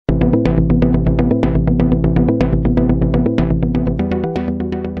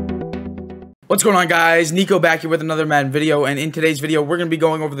What's going on, guys? Niko back here with another Madden video, and in today's video, we're going to be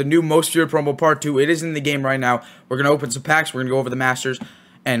going over the new Most Feared promo part 2. It is in the game right now. We're going to open some packs, we're going to go over the Masters,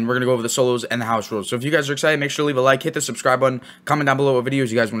 and we're going to go over the solos and the house rules. So if you guys are excited, make sure to leave a like, hit the subscribe button, comment down below what videos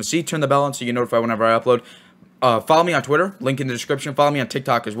you guys want to see, turn the bell on so you get notified whenever I upload. Follow me on Twitter, link in the description. Follow me on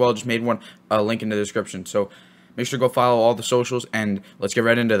TikTok as well, just made one, link in the description. So make sure to go follow all the socials, and let's get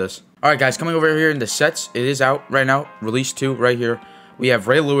right into this. Alright guys, coming over here in the sets, it is out right now, release 2 right here. We have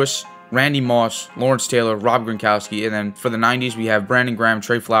Ray Lewis, Randy Moss, Lawrence Taylor, Rob Gronkowski, and then for the 90s, we have Brandon Graham,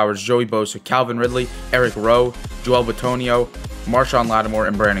 Trey Flowers, Joey Bosa, Calvin Ridley, Eric Rowe, Joel Bitonio, Marshawn Lattimore,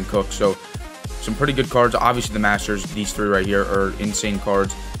 and Brandon Cook. So some pretty good cards. Obviously, the Masters, these 3 right here are insane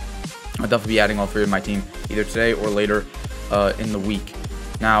cards. I'll definitely be adding all 3 of my team either today or later in the week.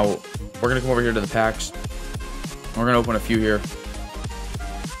 Now, we're going to come over here to the packs. We're going to open a few here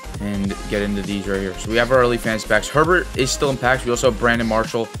and get into these right here. So we have our early fantasy packs. Herbert is still in packs. We also have Brandon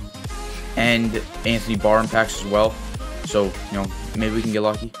Marshall and Anthony Barr in packs as well. So, you know, maybe we can get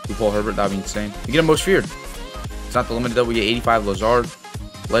lucky. We pull Herbert, that would be insane. We get a Most Feared. It's not the limited though. We get 85 Lazard,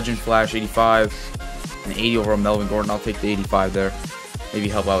 Legend Flash 85, and 80 overall Melvin Gordon. I'll take the 85 there. Maybe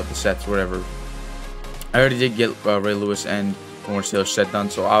help out with the sets, whatever. I already did get Ray Lewis and Lawrence Taylor set done,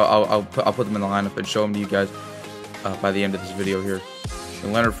 so I'll put them in the lineup and show them to you guys by the end of this video here.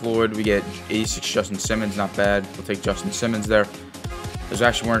 And Leonard Floyd, we get 86 Justin Simmons, not bad. We'll take Justin Simmons there. Those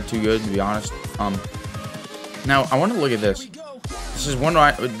actually weren't too good, to be honest. Now I want to look at this. This is one.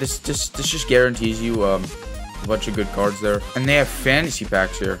 This just guarantees you a bunch of good cards there, and they have fantasy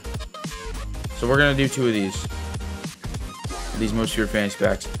packs here. So we're gonna do 2 of these Most Feared fantasy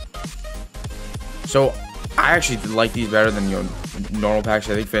packs. So I actually like these better than normal packs.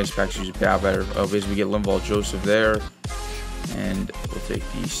 I think fantasy packs usually pay out better. Because we get Linval Joseph there, and we'll take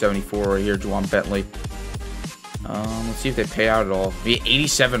the 74 right here, Juwan Bentley. Let's see if they pay out at all. We get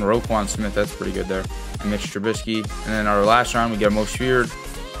 87 Roquan Smith. That's pretty good there. And Mitch Trubisky. And then our last round, we get a Most Feared.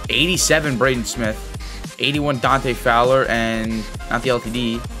 87 Braden Smith. 81 Dante Fowler. And not the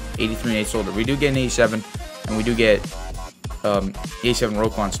LTD. 83 Nate Solder. We do get an 87. And we do get 87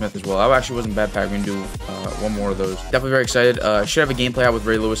 Roquan Smith as well. That actually wasn't a bad pack. We're going to do one more of those. Definitely very excited. I should have a gameplay out with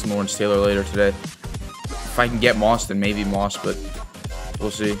Ray Lewis and Lawrence Taylor later today. If I can get Moss, then maybe Moss. But we'll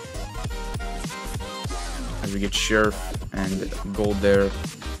see. As we get Sheriff and Gold there.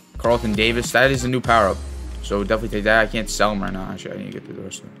 Carlton Davis, that is a new power-up. So definitely take that. I can't sell him right now. Actually, I need to get through the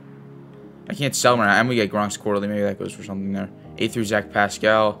rest of them. I can't sell him right now. And we get Gronk's quarterly. Maybe that goes for something there. 83 Zach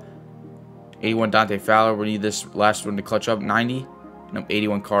Pascal. 81 Dante Fowler. We need this last one to clutch up. 90. Nope,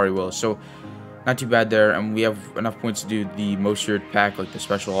 81 Kari Willis. So not too bad there. And we have enough points to do the Most Feared pack, like the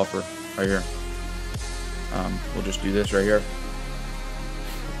special offer right here. We'll just do this right here.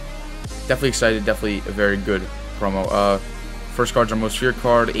 Definitely excited. Definitely a very good promo. First card's our Most Feared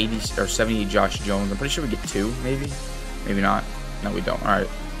card, 80 or 78 Josh Jones. I'm pretty sure we get 2, maybe. Maybe not. No, we don't. All right,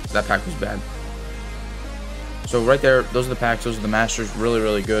 so that pack was bad. So right there, those are the packs. Those are the Masters. Really,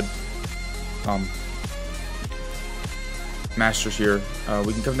 really good. Masters here.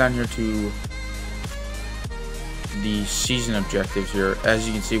 We can come down here to the season objectives here. As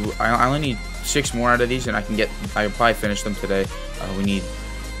you can see, I only need 6 more out of these, and I can probably finish them today. We need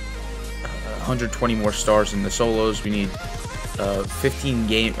 120 more stars in the solos. We need 15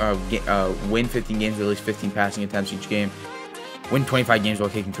 win 15 games with at least 15 passing attempts each game. Win 25 games while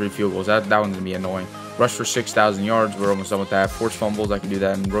taking 3 field goals. That one's gonna be annoying. Rush for 6,000 yards. We're almost done with that. Force fumbles. I can do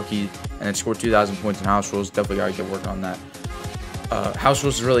that in rookie, and then score 2,000 points in house rules. Definitely gotta get working on that. House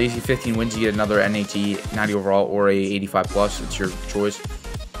rules is really easy. 15 wins, you get another NAT 90 overall or a 85 plus. It's your choice.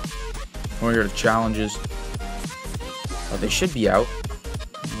 We're here to challenges. They should be out.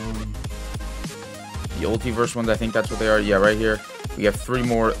 The Ultiverse ones, I think that's what they are. Yeah, right here. We have 3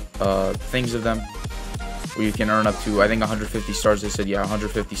 more things of them where you can earn up to, I think, 150 stars. They said, yeah,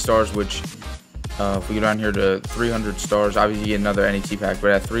 150 stars, which if we go down here to 300 stars, obviously you get another NAT pack.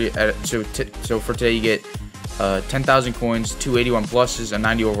 But so for today, you get 10,000 coins, 281 pluses, a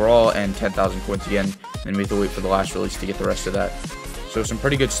 90 overall, and 10,000 coins again. And we have to wait for the last release to get the rest of that. So some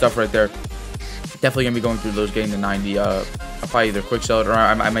pretty good stuff right there. Definitely gonna be going through those, getting the 90. I'll probably either quick sell it, or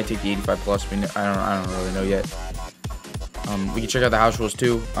I might take the 85 plus. I don't really know yet. We can check out the house rules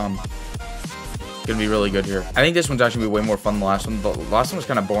too. Gonna be really good here. I think this one's actually gonna be way more fun than the last one. The last one was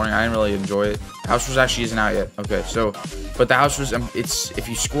kind of boring. I didn't really enjoy it. House rules actually isn't out yet. Okay, so but the house rules, it's if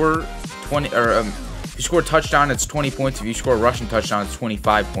you score 20 or if you score a touchdown, it's 20 points. If you score a rushing touchdown, it's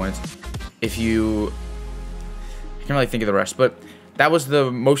 25 points. If you, I can't really think of the rest, but that was the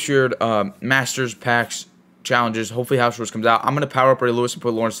Most Feared Masters packs challenges. Hopefully House Rules comes out. I'm going to power up Ray Lewis and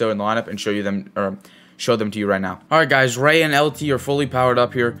put Lawrence Taylor in the lineup and show them to you right now. All right, guys. Ray and LT are fully powered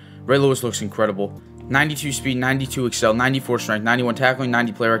up here. Ray Lewis looks incredible. 92 speed, 92 excel, 94 strength, 91 tackling,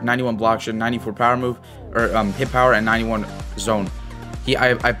 90 play rec, 91 block shot, 94 power move, or hit power, and 91 zone.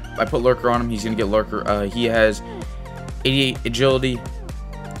 I put lurker on him. He's gonna get lurker. He has 88 agility,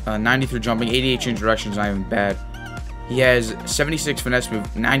 93 jumping, 88 change directions, not even bad. He has 76 finesse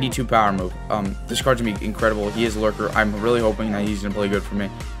move, 92 power move. This card's gonna be incredible. He is lurker. I'm really hoping that he's gonna play good for me.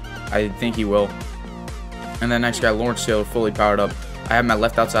 I think he will. And then next guy, Lawrence Taylor, fully powered up. I have my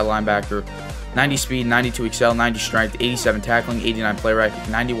left outside linebacker. 90 speed, 92 excel, 90 strength, 87 tackling, 89 play rec,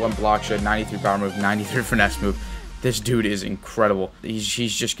 91 block shed, 93 power move, 93 finesse move. This dude is incredible. He's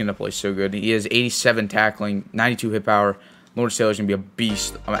just going to play so good. He has 87 tackling, 92 hit power. Lawrence Taylor's going to be a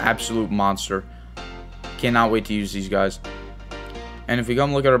beast, an absolute monster. Cannot wait to use these guys. And if we go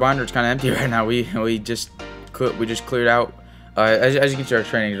and look at our binder, it's kind of empty right now. We just cleared out. As you can see, our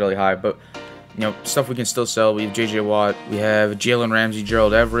training is really high, but you know, stuff we can still sell. We have J.J. Watt, we have Jalen Ramsey,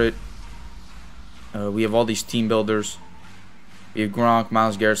 Gerald Everett. We have all these team builders. We have Gronk,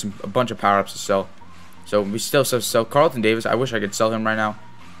 Myles Garrett, a bunch of power-ups to sell. So we still sell Carlton Davis. I wish I could sell him right now.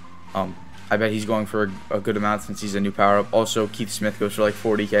 I bet he's going for a good amount since he's a new power-up. Also, Keith Smith goes for like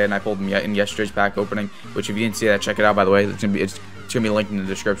 40K, and I pulled him in yesterday's pack opening. Which, if you didn't see that, check it out. By the way, it's gonna be linked in the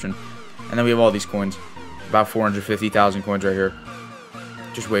description. And then we have all these coins, about 450,000 coins right here,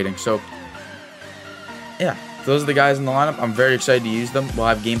 just waiting. So yeah, those are the guys in the lineup. I'm very excited to use them. We'll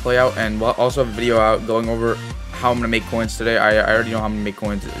have gameplay out, and we'll also have a video out going over how I'm going to make coins today. I already know how I'm going to make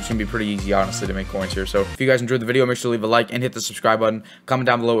coins. It's going to be pretty easy, honestly, to make coins here. So if you guys enjoyed the video, make sure to leave a like and hit the subscribe button. Comment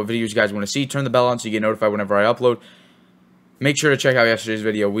down below what videos you guys want to see. Turn the bell on so you get notified whenever I upload. Make sure to check out yesterday's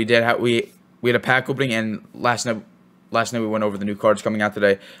video. We had a pack opening, and last night we went over the new cards coming out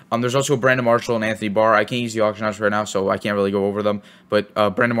today. There's also Brandon Marshall and Anthony Barr. I can't use the auction house right now, so I can't really go over them. But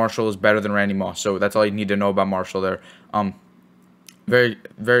Brandon Marshall is better than Randy Moss, so that's all you need to know about Marshall there. Very,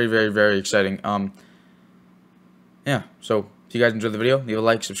 very, very, very exciting. Yeah, so if you guys enjoyed the video, leave a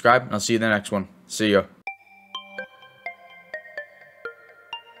like, subscribe, and I'll see you in the next one. See ya.